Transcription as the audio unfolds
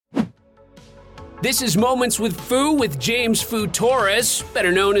This is Moments with Foo with James Foo Torres,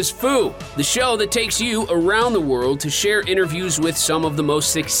 better known as Foo, the show that takes you around the world to share interviews with some of the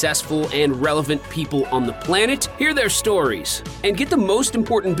most successful and relevant people on the planet, hear their stories, and get the most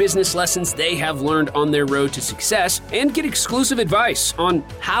important business lessons they have learned on their road to success, and get exclusive advice on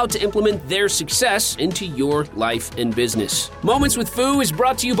how to implement their success into your life and business. Moments with Foo is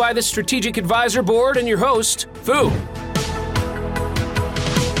brought to you by the Strategic Advisor Board and your host, Foo.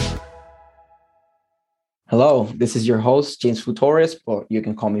 Hello, this is your host, James Foo Torres, or you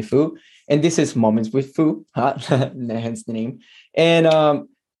can call me Foo. And this is Moments with Foo, hence the name. And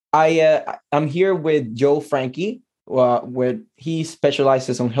I'm here with Frankie, where he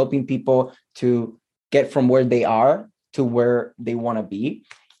specializes on helping people to get from where they are to where they want to be.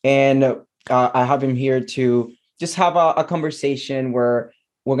 And I have him here to just have a conversation where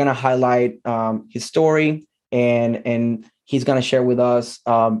we're going to highlight his story, and he's going to share with us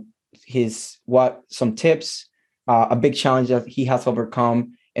some tips, a big challenge that he has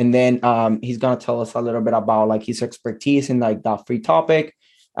overcome, and then he's gonna tell us a little bit about like his expertise in like that free topic,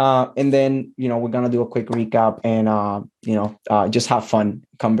 and then we're gonna do a quick recap and just have fun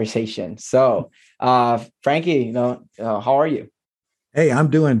conversation. So Frankie, how are you? Hey, I'm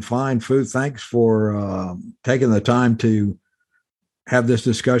doing fine, Foo. Thanks for taking the time to have this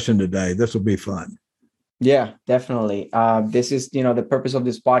discussion today. This will be fun. Yeah, definitely. This is, the purpose of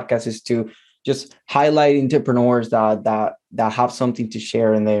this podcast is to just highlight entrepreneurs that have something to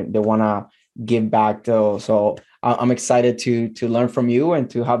share and they want to give back to. So I'm excited to learn from you and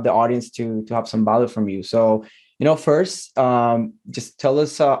to have the audience to have some value from you. So, first, just tell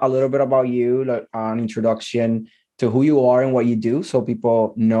us a little bit about you, like an introduction to who you are and what you do, so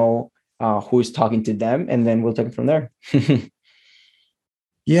people know who's talking to them, and then we'll take it from there.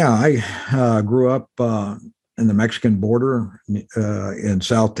 Yeah, I grew up in the Mexican border in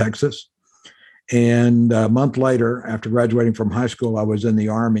South Texas. And a month later, after graduating from high school, I was in the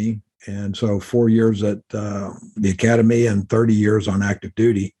Army. And so 4 years at the academy and 30 years on active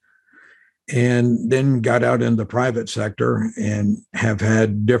duty. And then got out in the private sector and have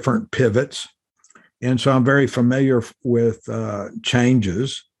had different pivots. And so I'm very familiar with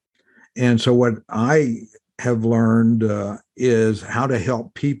changes. And so what I have learned is how to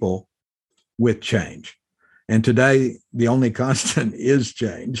help people with change. And today, the only constant is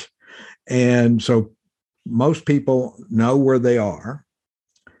change. And so most people know where they are.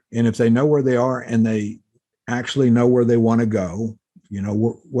 And if they know where they are and they actually know where they want to go,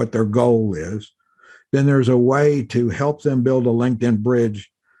 what their goal is, then there's a way to help them build a LinkedIn bridge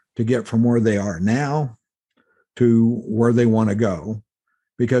to get from where they are now to where they want to go.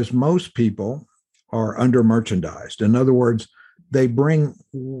 Because most people are under merchandised. In other words, they bring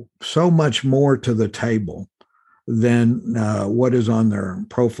so much more to the table than what is on their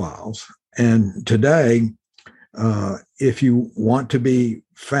profiles. And today, if you want to be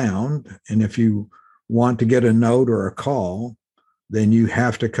found and if you want to get a note or a call, then you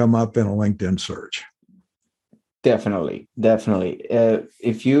have to come up in a LinkedIn search. Definitely.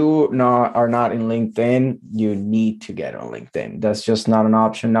 If you are not in LinkedIn, you need to get on LinkedIn. That's just not an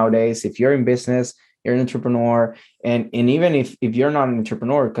option nowadays. If you're in business, you're an entrepreneur, and even if you're not an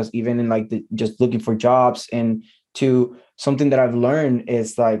entrepreneur, because even in just looking for jobs, and to something that I've learned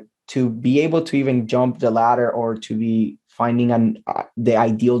is like to be able to even jump the ladder or to be finding the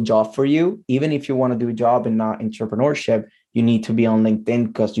ideal job for you, even if you want to do a job in not entrepreneurship, you need to be on LinkedIn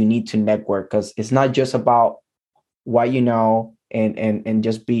because you need to network, because it's not just about what you know and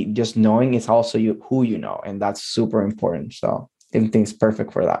just knowing, it's also who you know, and that's super important. So I think it's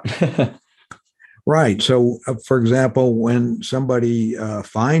perfect for that. Right. So, for example, when somebody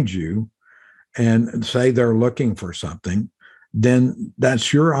finds you and say they're looking for something, then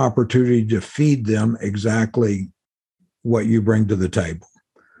that's your opportunity to feed them exactly what you bring to the table.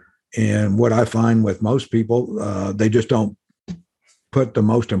 And what I find with most people, they just don't put the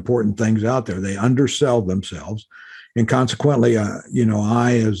most important things out there. They undersell themselves. And consequently, I,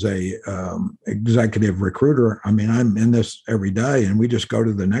 as a executive recruiter, I'm in this every day, and we just go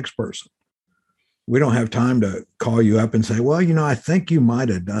to the next person. We don't have time to call you up and say, well, I think you might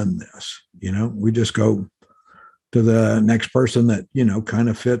have done this. We just go to the next person that, kind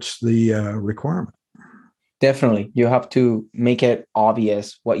of fits the requirement. Definitely. You have to make it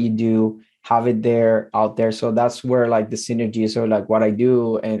obvious what you do, have it out there. So that's where like the synergies, or like what I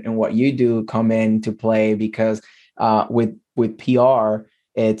do and what you do come into play, because with PR,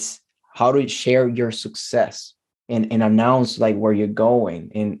 it's how to share your success and announce like where you're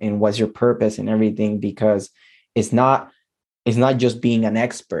going and what's your purpose and everything, because it's not it's not just being an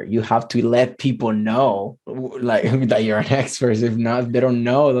expert. You have to let people know like that you're an expert. If not, they don't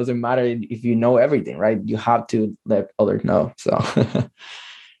know. It doesn't matter if you know everything, right? You have to let others know. So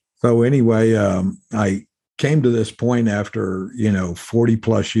So anyway, I came to this point after 40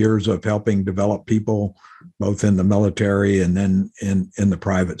 plus years of helping develop people, both in the military and then in the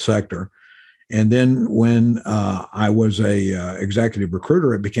private sector. And then when I was a executive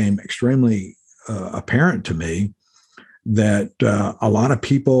recruiter, it became extremely apparent to me that a lot of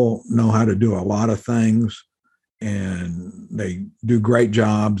people know how to do a lot of things, and they do great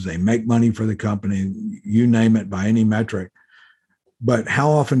jobs. They make money for the company, you name it, by any metric. But how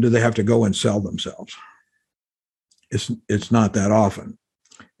often do they have to go and sell themselves? It's not that often.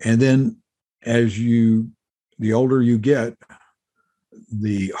 And then the older you get,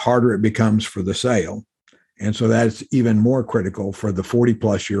 the harder it becomes for the sale. And so that's even more critical for the 40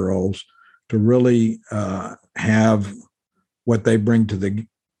 plus year olds to really have what they bring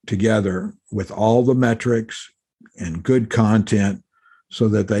together with all the metrics and good content so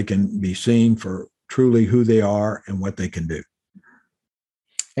that they can be seen for truly who they are and what they can do.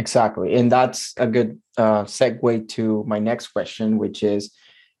 exactly. And that's a good segue to my next question, which is,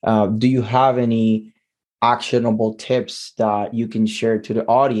 do you have any actionable tips that you can share to the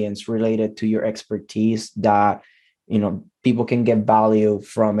audience related to your expertise that, people can get value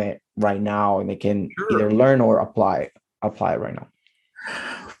from it right now, and they can either learn or apply right now?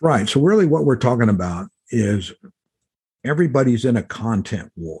 Right. So really what we're talking about is everybody's in a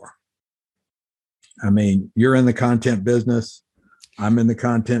content war. I mean, you're in the content business. I'm in the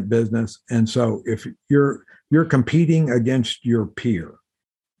content business. And so if you're competing against your peer,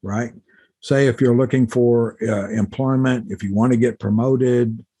 right? Say if you're looking for employment, if you want to get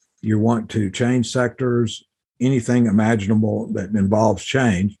promoted, you want to change sectors, anything imaginable that involves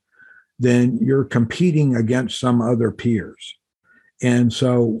change, then you're competing against some other peers. And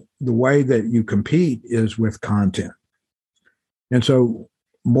so the way that you compete is with content. And so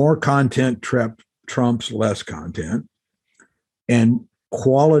more content trumps less content, and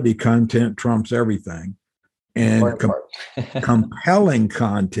quality content trumps everything. And compelling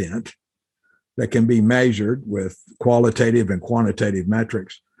content that can be measured with qualitative and quantitative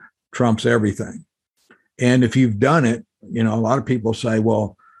metrics trumps everything. And if you've done it, a lot of people say,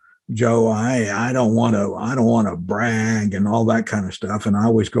 well, Joe, I don't want to brag and all that kind of stuff. And I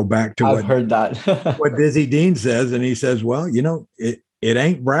always go back to I've heard that. what Dizzy Dean says. And he says, well, it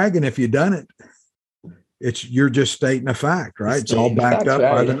ain't bragging if you've done it. You're just stating a fact, right? It's all backed up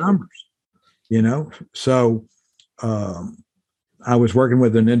by the numbers, So I was working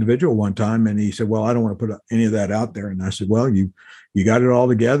with an individual one time, and he said, well, I don't want to put any of that out there. And I said, well, you got it all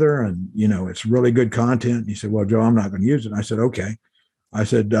together, and, it's really good content. And he said, well, Joe, I'm not going to use it. And I said, okay. I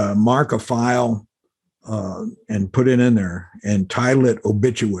said, mark a file and put it in there and title it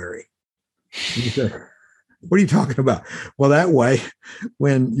obituary. He said, what are you talking about? Well, that way,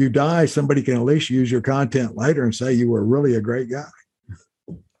 when you die, somebody can at least use your content later and say you were really a great guy.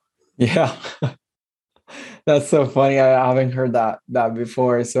 Yeah. That's so funny. I haven't heard that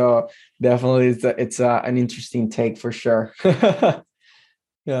before. So definitely it's an interesting take for sure.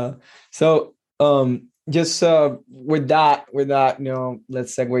 Yeah. So just with that,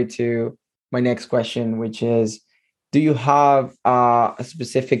 let's segue to my next question, which is, do you have a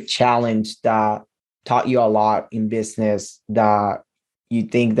specific challenge that taught you a lot in business that you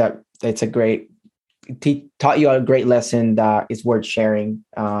think that taught you a great lesson that is worth sharing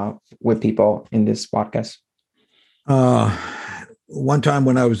with people in this podcast? One time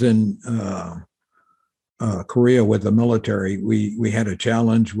when I was in Korea with the military, we had a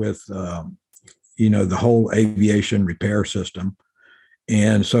challenge with the whole aviation repair system,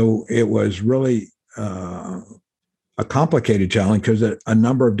 and so it was really a complicated challenge because a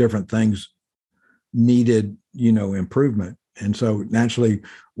number of different things needed improvement. And so naturally,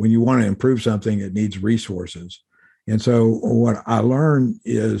 when you want to improve something, it needs resources. And so what I learned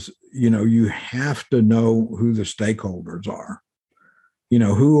is, you have to know who the stakeholders are.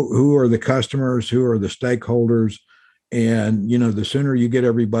 Who are the customers, who are the stakeholders, and the sooner you get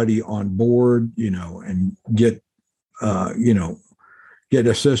everybody on board, and get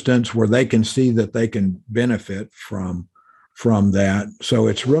assistance where they can see that they can benefit from that. So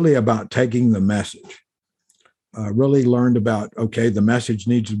it's really about taking the message. Really learned about, okay, the message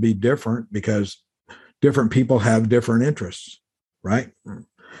needs to be different because different people have different interests, right?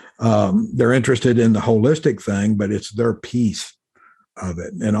 They're interested in the holistic thing, but it's their piece of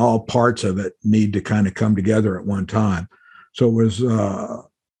it, and all parts of it need to kind of come together at one time. So it was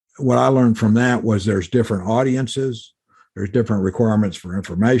what I learned from that was there's different audiences, there's different requirements for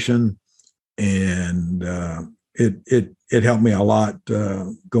information, and it it helped me a lot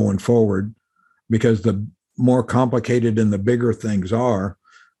going forward, because the more complicated and the bigger things are,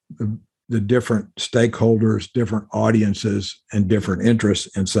 the different stakeholders, different audiences, and different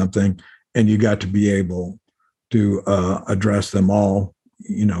interests in something, and you got to be able to address them all,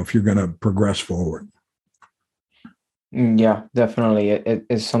 if you're going to progress forward. Yeah, definitely. It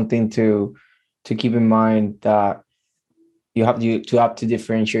is something to keep in mind, that you have to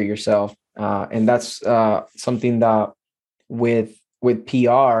differentiate yourself, and that's something that with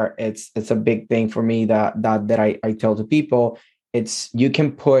PR, it's a big thing for me that I tell to people. It's, you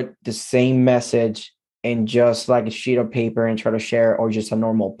can put the same message in just like a sheet of paper and try to share, or just a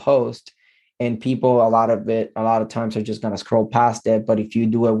normal post, and people, a lot of times are just gonna scroll past it. But if you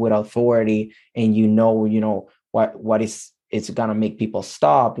do it with authority, and what is, it's gonna make people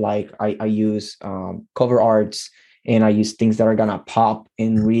stop. Like I use cover arts, and I use things that are gonna pop,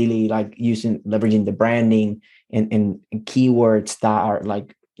 and really like leveraging the branding and keywords that are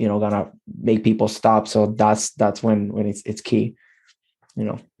like, gonna make people stop. So that's when it's key.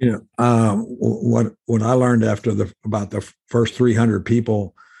 What I learned about the first 300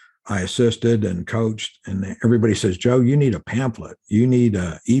 people I assisted and coached, and everybody says, Joe, you need a pamphlet, you need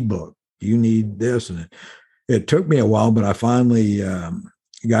a ebook, you need this. And it took me a while, but I finally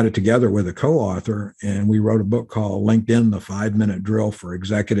got it together with a co-author, and we wrote a book called LinkedIn, the 5-minute drill for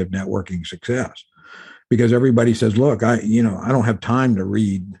executive networking success. Because everybody says, look, I don't have time to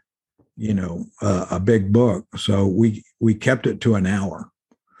read, a big book. So we kept it to an hour,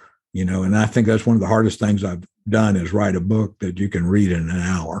 and I think that's one of the hardest things I've done, is write a book that you can read in an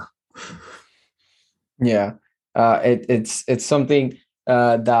hour. Yeah. It's something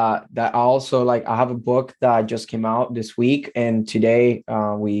that I also like. I have a book that just came out this week, and today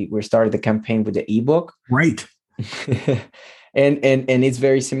we started the campaign with the ebook. Right. and it's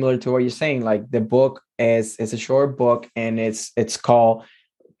very similar to what you're saying. Like, the book is a short book, and it's called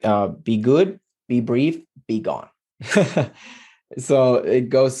Be Good, Be Brief, Be Gone. So it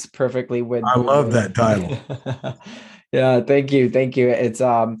goes perfectly with. I love that title. Yeah, thank you. It's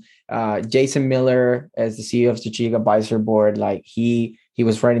Jason Miller, as the CEO of Strategic Advisor Board. Like, he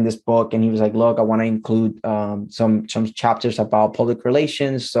was writing this book, and he was like, look, I want to include some chapters about public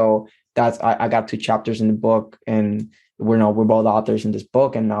relations. So I got 2 chapters in the book, and we're both authors in this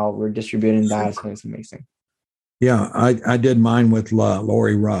book, and now we're distributing that. So it's amazing. Yeah, I did mine with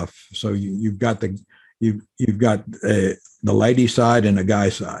Lori Ruff. So you've got the lady side and a guy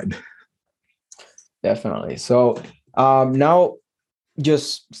side. Definitely. So now,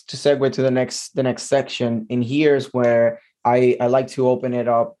 just to segue to the next section, and here's where I like to open it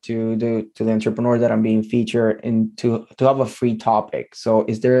up to the entrepreneur that I'm being featured, and to have a free topic. So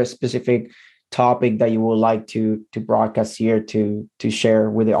is there a specific topic that you would like to broadcast here to share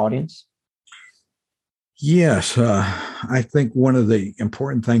with the audience? Yes. I think one of the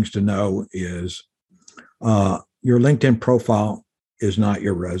important things to know is your LinkedIn profile is not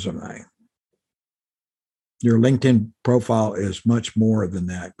your resume. Your LinkedIn profile is much more than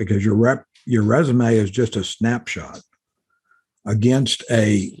that, because your resume is just a snapshot against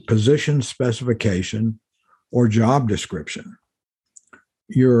a position specification or job description.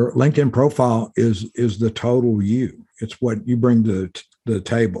 Your LinkedIn profile is the total you. It's what you bring to the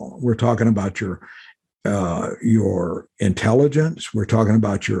table. We're talking about your intelligence. We're talking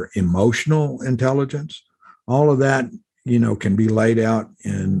about your emotional intelligence. All of that, can be laid out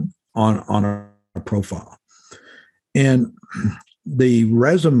on a profile. And the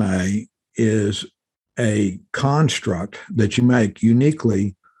resume is a construct that you make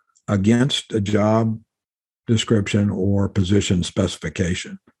uniquely against a job description or position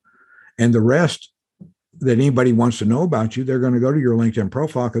specification. And the rest that anybody wants to know about you, they're going to go to your LinkedIn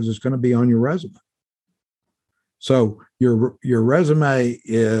profile, because it's going to be on your resume. So your resume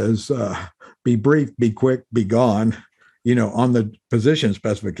is be brief, be quick, be gone, on the position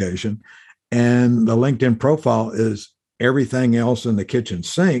specification. And the LinkedIn profile is everything else in the kitchen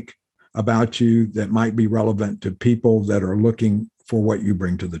sink about you that might be relevant to people that are looking for what you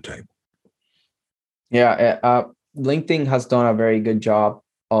bring to the table. Yeah. LinkedIn has done a very good job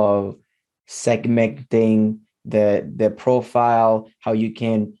of segmenting the profile, how you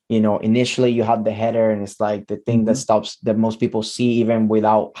can, initially you have the header, and it's like the thing that most people see even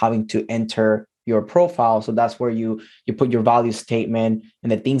without having to enter your profile. So that's where you put your value statement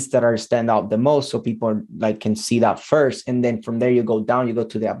and the things that are stand out the most, so people like can see that first. And then from there you go down, you go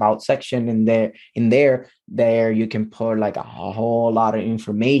to the about section, and there you can put like a whole lot of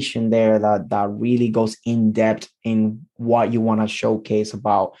information there that really goes in depth in what you want to showcase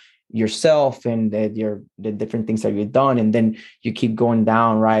about yourself and the different things that you've done. And then you keep going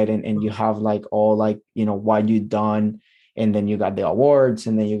down, right? And you have like all like, what you've done and then you got the awards,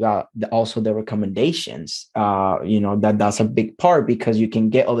 and then you got also the recommendations. That's a big part, because you can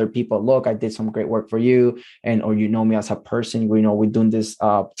get other people, look, I did some great work for you, and or me as a person, we're doing this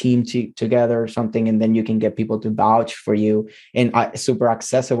team together or something, and then you can get people to vouch for you. And super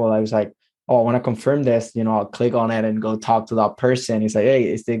accessible. I was like, oh, I want to confirm this, I'll click on it and go talk to that person. He's like,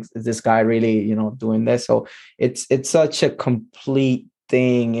 hey, is this guy really, doing this? So it's such a complete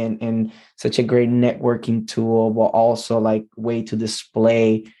thing, and such a great networking tool, but also like way to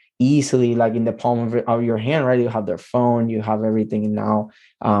display easily, like in the palm of your hand, right? You have their phone, you have everything now.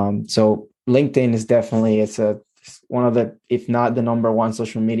 So LinkedIn is definitely, it's one of the, if not the number one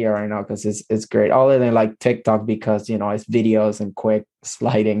social media right now, because it's great. Other than like TikTok, because it's videos and quick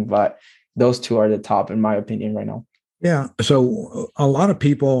sliding, but those two are the top, in my opinion, right now. Yeah. So a lot of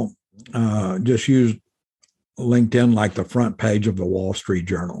people just use LinkedIn like the front page of the Wall Street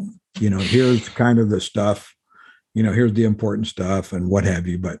Journal. Here's kind of the stuff, here's the important stuff and what have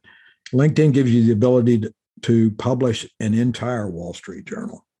you. But LinkedIn gives you the ability to publish an entire Wall Street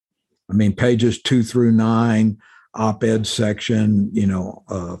Journal. I mean, pages 2 through 9, op-ed section,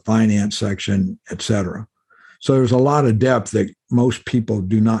 finance section, et cetera. So there's a lot of depth that most people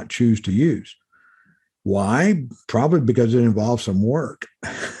do not choose to use. Why? Probably because it involves some work.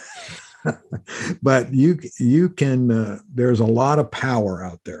 But you can, there's a lot of power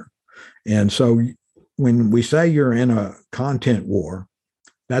out there. And so when we say you're in a content war,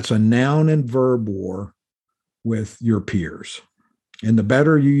 that's a noun and verb war with your peers. And the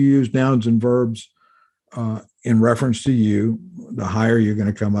better you use nouns and verbs in reference to you, the higher you're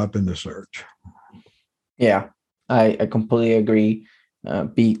going to come up in the search. Yeah, I completely agree.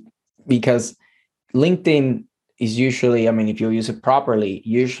 Because LinkedIn is usually, if you use it properly,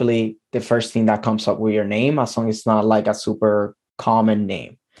 usually the first thing that comes up with your name, as long as it's not like a super common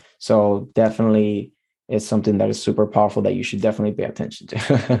name. So definitely it's something that is super powerful that you should definitely pay attention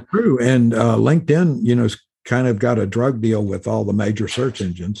to. True. And LinkedIn, is kind of got a drug deal with all the major search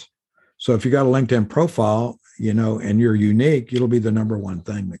engines. So if you got a LinkedIn profile, and you're unique, it'll be the number one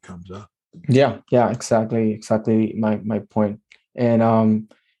thing that comes up. Yeah, exactly my point. And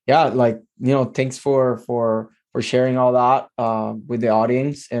thanks for sharing all that with the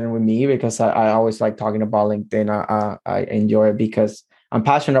audience and with me, because I always like talking about LinkedIn. I enjoy it because I'm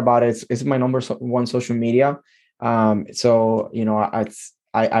passionate about it. It's my number one social media.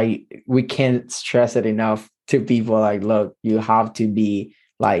 We can't stress it enough to people. Like, look, you have to be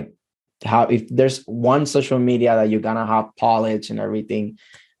like, if there's one social media that you're gonna have polish and everything,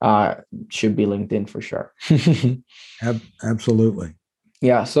 should be LinkedIn for sure. Absolutely.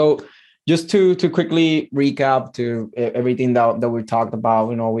 Yeah. So just to quickly recap to everything that we talked about,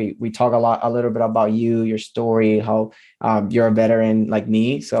 we talk a little bit about your story, how you're a veteran like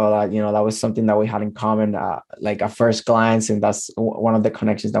me. So that was something that we had in common, like at first glance, and that's one of the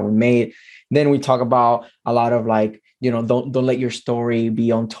connections that we made. Then we talk about a lot of don't let your story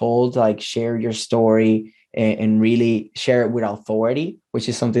be untold. Like, share your story and really share it with authority, which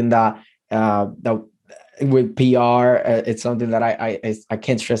is something that with PR, it's something that I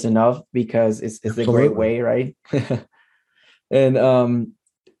can't stress enough, because it's a great way, right? And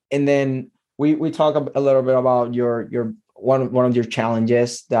then we talk a little bit about your one of your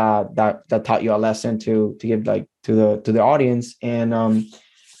challenges that taught you a lesson to give to the audience, and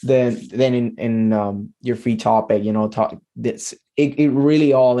then in your free topic, talk this, it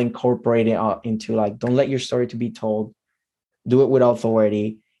really all incorporated into don't let your story to be told, do it with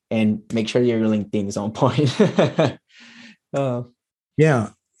authority, and make sure your LinkedIn is on point. Yeah.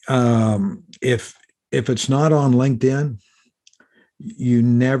 If it's not on LinkedIn, you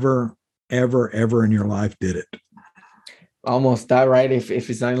never, ever in your life did it. Almost that, right? If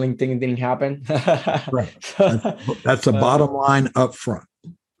it's not LinkedIn, it didn't happen. Right. That's the bottom line up front.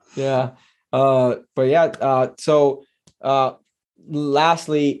 Yeah. But yeah. So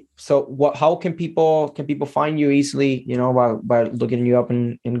lastly, how can people find you easily, by looking you up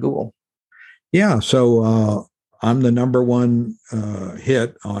in Google? Yeah. So I'm the number one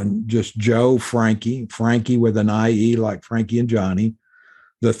hit on just Joe Frankie with an IE, like Frankie and Johnny.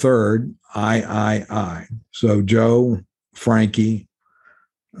 The third, I. So Joe Frankie,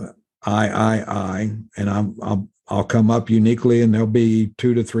 I, and I'll come up uniquely, and there'll be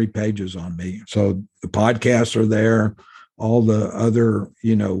 2 to 3 pages on me. So the podcasts are there, all the other,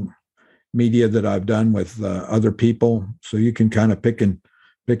 media that I've done with other people. So you can kind of pick and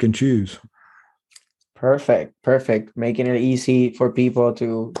choose. Perfect. Making it easy for people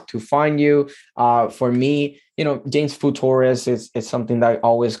to find you. For me, James Fu Torres is something that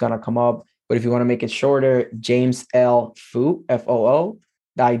always gonna come up. But if you want to make it shorter, James L Fu, FOO.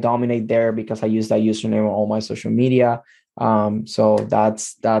 I dominate there because I use that username on all my social media. So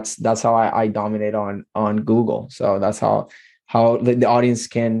that's how I dominate on Google. So that's how the audience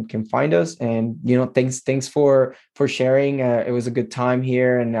can find us. And thanks for sharing. It was a good time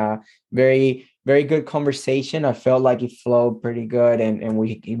here, and very very good conversation. I felt like it flowed pretty good, and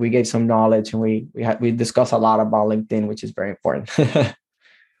we gave some knowledge, and we discussed a lot about LinkedIn, which is very important.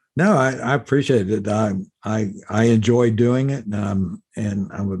 No, I appreciate it. I enjoy doing it, and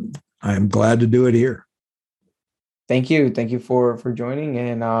I'm glad to do it here. Thank you for joining,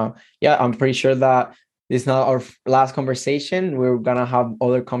 and I'm pretty sure that this is not our last conversation. We're gonna have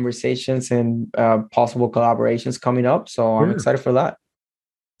other conversations and possible collaborations coming up. So I'm excited for that.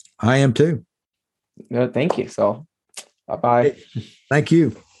 I am too. Thank you. So bye-bye. Thank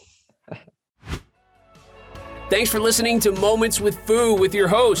you. Thanks for listening to Moments with Fu with your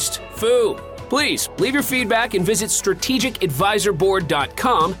host, Fu. Please leave your feedback and visit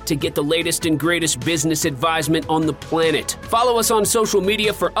strategicadvisorboard.com to get the latest and greatest business advisement on the planet. Follow us on social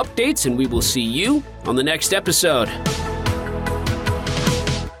media for updates, and we will see you on the next episode.